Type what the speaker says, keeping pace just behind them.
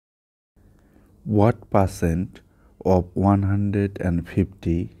What percent of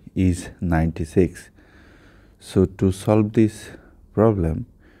 150 is 96? So to solve this problem,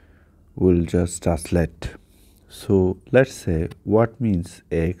 we'll just translate. So let's say what means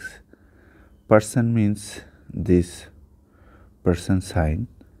x, percent means this percent sign,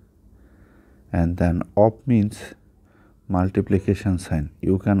 and then of means multiplication sign.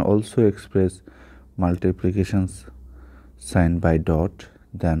 You can also express multiplication sign by dot,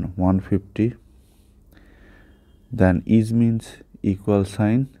 then 150, then is means equal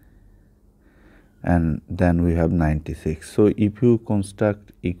sign, and then we have 96. So if you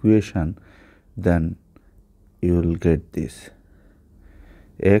construct equation, then you will get this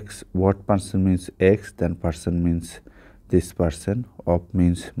x, what percent means x, then percent means this percent, of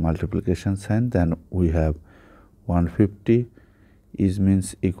means multiplication sign, then we have 150, is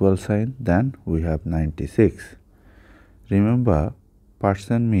means equal sign, then we have 96. Remember,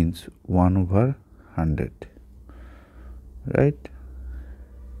 percent means 1/100, right?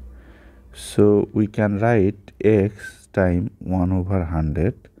 So we can write x times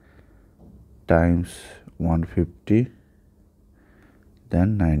 1/100 times 150,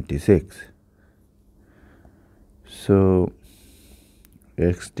 then 96. So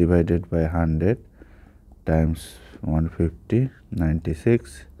x divided by 100 times 150,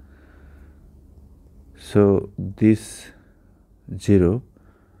 96. So this 0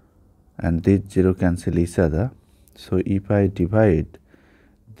 and this 0 cancel each other. So if I divide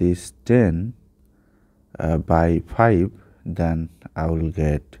this 10 by 5, then I will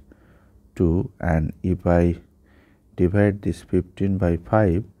get 2, and if I divide this 15 by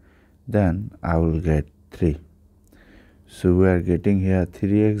 5, then I will get 3. So we are getting here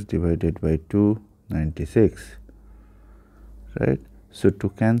 3x divided by 2, 96, right? So to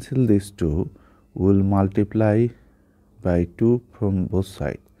cancel these two, we will multiply by 2 from both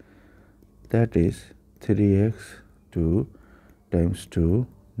sides. That is 3x 2 times 2,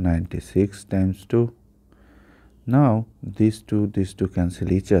 96 times 2. Now these two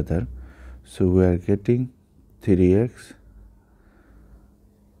cancel each other. So we are getting 3x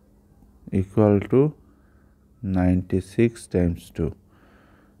equal to 96 times 2.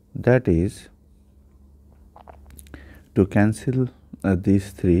 That is, to cancel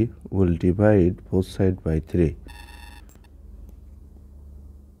these 3, will divide both sides by 3.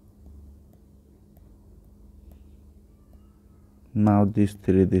 Now these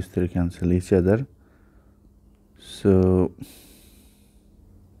three cancel each other. So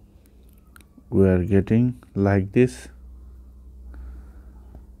we are getting like this.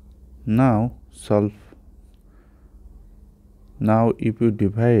 Now solve. Now if you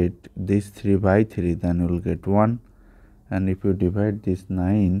divide this 3 by 3, then you will get 1, and if you divide this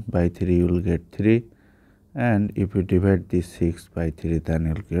 9 by 3, you will get 3, and if you divide this 6 by 3, then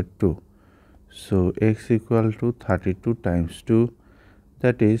you will get 2. So x equal to 32 times 2,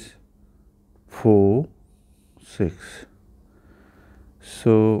 that is 4, 6.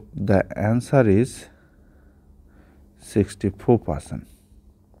 So the answer is 64%.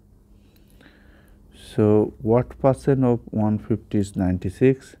 So what percent of 150 is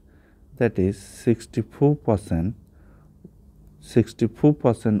 96? That is 64%.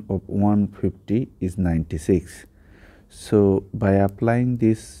 64% of 150 is 96. So by applying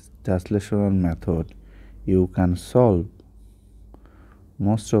this translational method, you can solve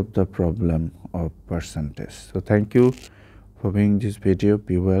most of the problem of percentage. So thank you for viewing this video.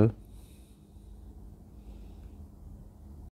 Be well.